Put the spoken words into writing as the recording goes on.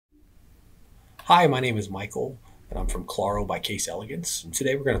Hi, my name is Michael, and I'm from Klaro by Case Elegance. And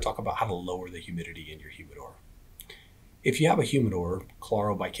today we're going to talk about how to lower the humidity in your humidor. If you have a humidor,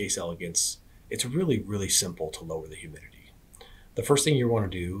 Klaro by Case Elegance, it's really simple to lower the humidity. The first thing you want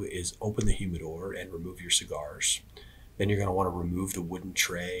to do is open the humidor and remove your cigars. Then you're going to want to remove the wooden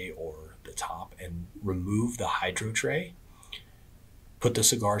tray or the top and remove the hydro tray. Put the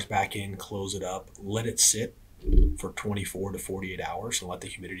cigars back in, close it up, let it sit for 24 to 48 hours and let the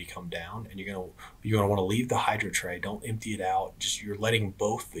humidity come down. And you're gonna want to leave the hydro tray. Don't empty it out. Just you're letting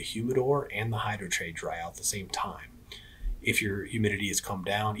both the humidor and the hydro tray dry out at the same time. If your humidity has come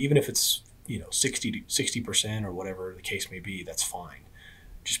down, even if it's 60% or whatever the case may be, that's fine.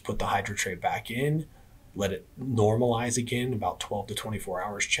 Just put the hydro tray back in, let it normalize again about 12 to 24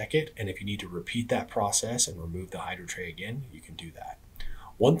 hours, check it, and if you need to repeat that process and remove the hydro tray again, you can do that.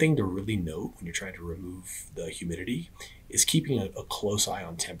 One thing to really note when you're trying to remove the humidity is keeping a close eye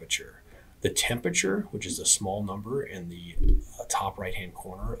on temperature. The temperature, which is a small number in the top right-hand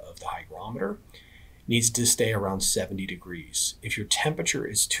corner of the hygrometer, needs to stay around 70 degrees. If your temperature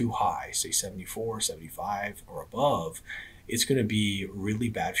is too high, say 74, 75 or above, it's going to be really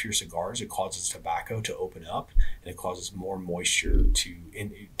bad for your cigars. It causes tobacco to open up and it causes more moisture to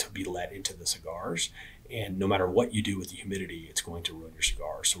be let into the cigars. And no matter what you do with the humidity, it's going to ruin your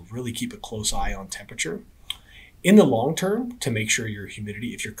cigar. So really keep a close eye on temperature. In the long term, to make sure your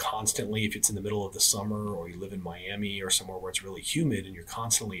humidity, if it's in the middle of the summer or you live in Miami or somewhere where it's really humid and you're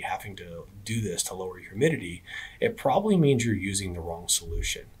constantly having to do this to lower your humidity, it probably means you're using the wrong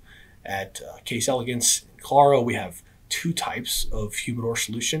solution. At Case Elegance and Klaro, we have two types of humidor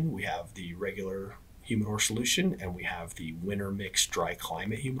solution. We have the regular humidor solution and we have the winter mix dry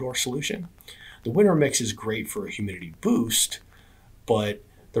climate humidor solution. The winter mix is great for a humidity boost, but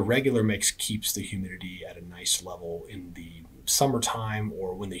the regular mix keeps the humidity at a nice level in the summertime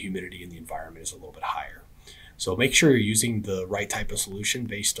or when the humidity in the environment is a little bit higher. So make sure you're using the right type of solution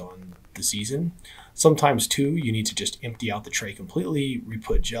based on the season. Sometimes too, you need to just empty out the tray completely,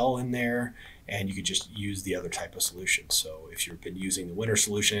 re-put gel in there, and you could just use the other type of solution. So if you've been using the winter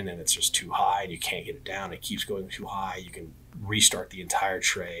solution and it's just too high and you can't get it down, it keeps going too high, you can restart the entire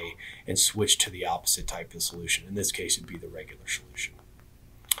tray and switch to the opposite type of solution. In this case, it'd be the regular solution.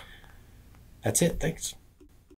 That's it. Thanks.